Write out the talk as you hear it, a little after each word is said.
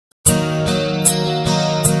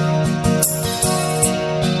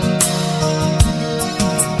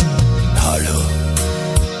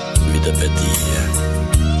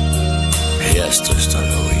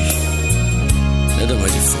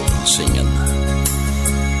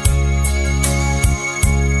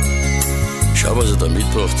Schau, was ich da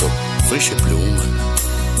mitgebracht hab. Frische Blumen.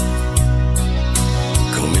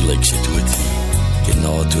 Komm, ich leg sie dort hin.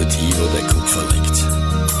 Genau dort hin, wo der Kopf liegt.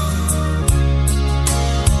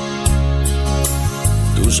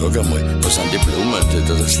 Du, sag einmal, was sind die Blumen, die ich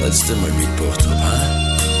das letzte Mal mitgebracht hab, ha?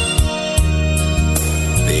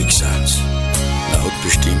 Weg sind's. Er hat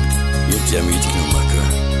bestimmt irgendwer mitgenommen, gell?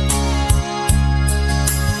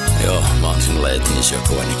 Ja, manchen Leuten ist ja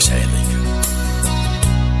gar nichts heilig.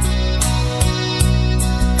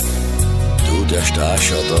 Du, der Star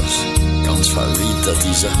schaut aus, ganz verwittert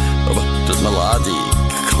ist er, aber tut mir leid,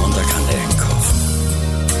 ich kann da keinen einkaufen.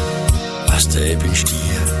 Weißt du, ich bin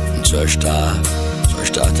Stier und so ein Star,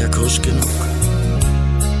 der kostet genug.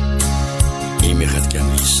 Ich möchte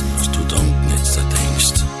gern wissen, was du da unten jetzt da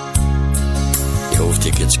denkst. Ich hoffe,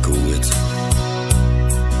 dir geht's gut.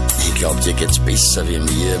 Ich glaub, dir geht's besser wie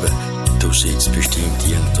mir, aber du sitzt bestimmt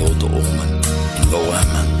irgendwo da oben in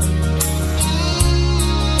Warmen.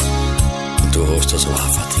 Und du hast das auch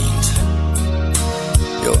verdient.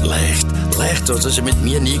 Ja, leicht hast du es ja mit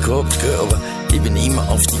mir nie gehabt, gell, aber ich bin immer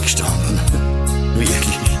auf dich gestanden.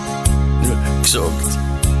 Wirklich. Nur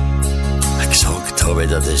gesagt habe ich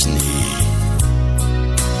dir das nie.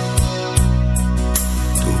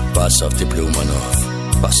 Du, pass auf die Blumen auf.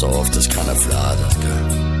 Pass auf, dass keiner fladert, gell.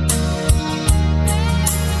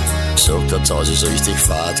 Sag der Zausi so richtig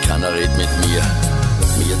fad, keiner redet mit mir.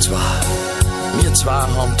 Wir zwei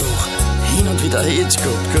haben doch hin und wieder Hetz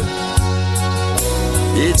gehabt, gell.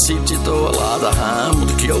 Jetzt sitzt ich da allein daheim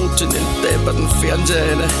und klotzt in den depperten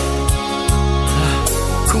Fernseher rein.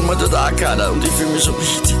 Kommt mir dort auch keiner und ich fühle mich so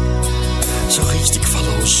richtig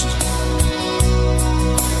verlassen.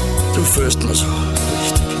 Du fühlst mir so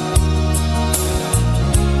richtig.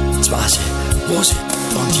 Jetzt weiß ich, was ich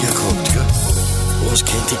an dir gehabt, gell. Was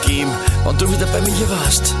könnte ich geben, wenn du wieder bei mir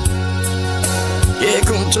warst? Geh,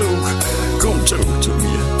 komm zurück zu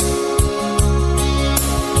mir.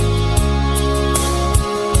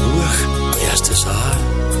 Durch, erstes Jahr,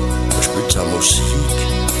 da spielt's auch Musik.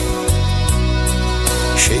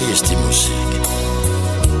 Schön ist die Musik.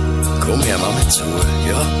 Komm, hör mal zu.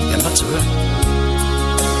 Ja, hör mal zu.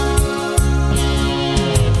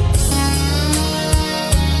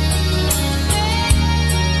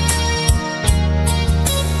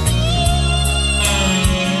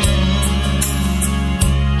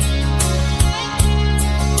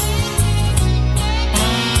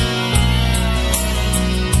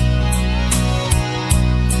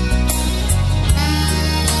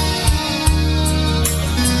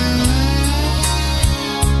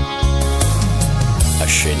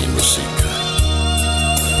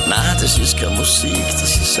 Das ist keine Musik,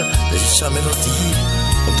 das ist so eine Melodie.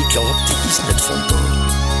 Und ich glaub, die ist nicht von da.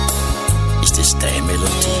 Ist das deine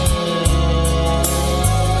Melodie?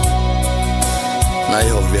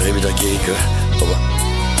 Naja, wäre ich wieder gehen, gell? Aber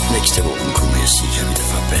nächste Woche komme ich sicher wieder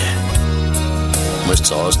vorbei. Ich muss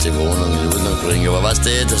zu Hause die Wohnung in Ordnung bringen, aber weißt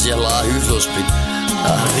du, dass ich allein hilflos bin?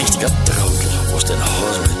 Ein richtiger Trottel, was den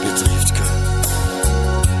Haushalt betrifft, gell?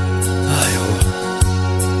 Naja.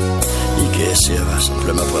 Ich gehe sehr was und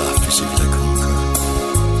bleib mir brav, bis ich wieder komme.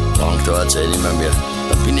 Lang dauert's nicht mehr.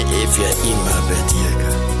 Dann bin ich für immer bei dir.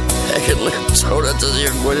 Gell. Eigentlich zaudert das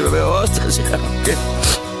irgendwo nicht mehr aus, dass ich abgehe.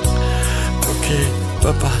 Okay,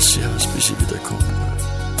 Papa, servus, bis ich wieder komme.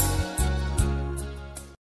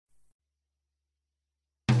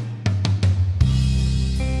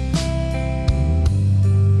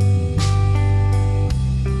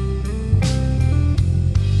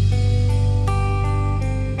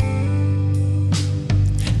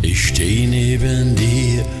 Neben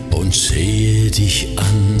dir und sehe dich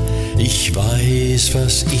an. Ich weiß,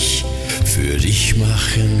 was ich für dich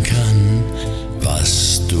machen kann.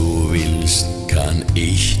 Was du willst, kann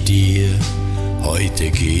ich dir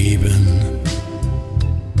heute geben.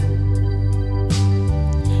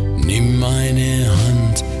 Nimm meine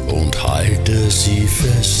Hand und halte sie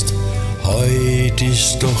fest. Heut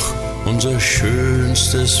ist doch unser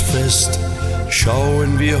schönstes Fest.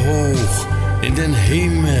 Schauen wir hoch in den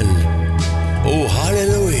Himmel. Oh,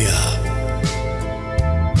 Halleluja!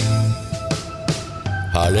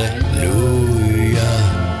 Halleluja!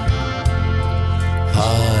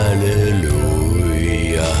 Halleluja!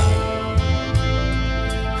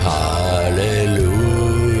 Halleluja!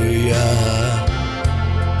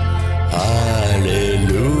 Halleluja!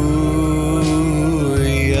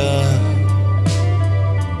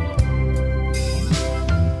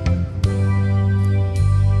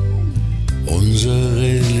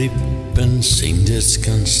 Unsere Lippen sind jetzt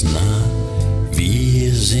ganz nah,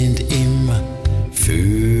 wir sind immer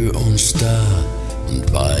für uns da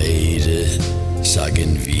und beide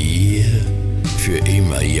sagen wir für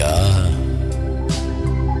immer ja.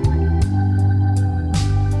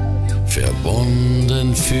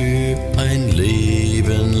 verbunden für ein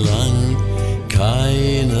Leben lang.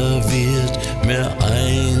 Keiner wird mehr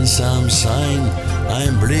einsam sein.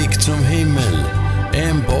 Ein Blick zum Himmel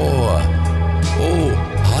empor. Oh,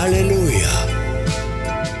 Halleluja.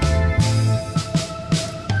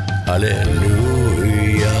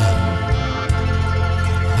 Halleluja.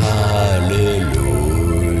 Halleluja.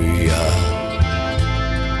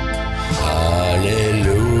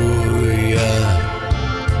 Halleluja.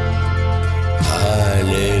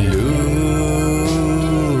 Halleluja.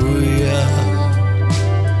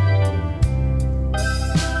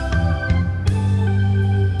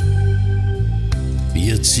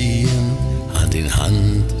 Wir ziehen Hand in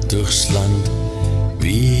Hand durchs Land.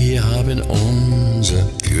 Wir haben unser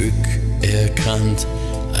Glück erkannt.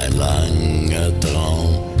 Ein langer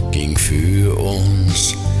Traum ging für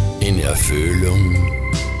uns in Erfüllung.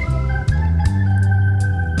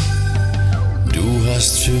 Du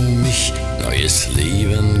hast für mich neues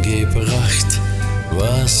Leben gebracht.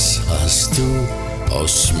 Was hast du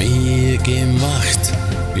aus mir gemacht?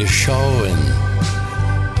 Wir schauen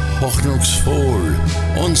hoffnungsvoll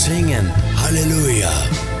und singen Halleluja.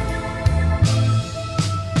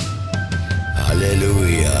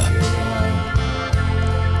 Halleluja.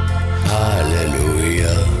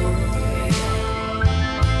 Halleluja.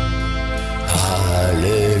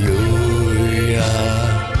 Halleluja.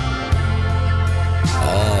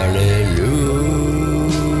 Halleluja.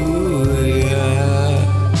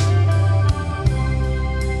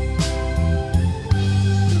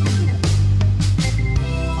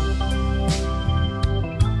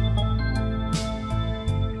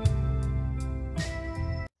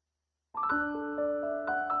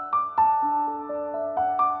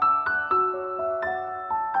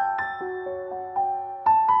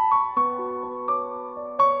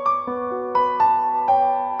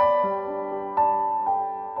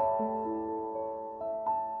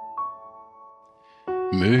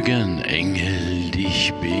 Mögen Engel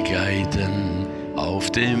dich begleiten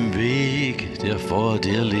auf dem Weg, der vor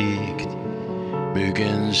dir liegt.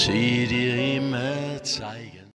 Mögen sie dir immer zeigen.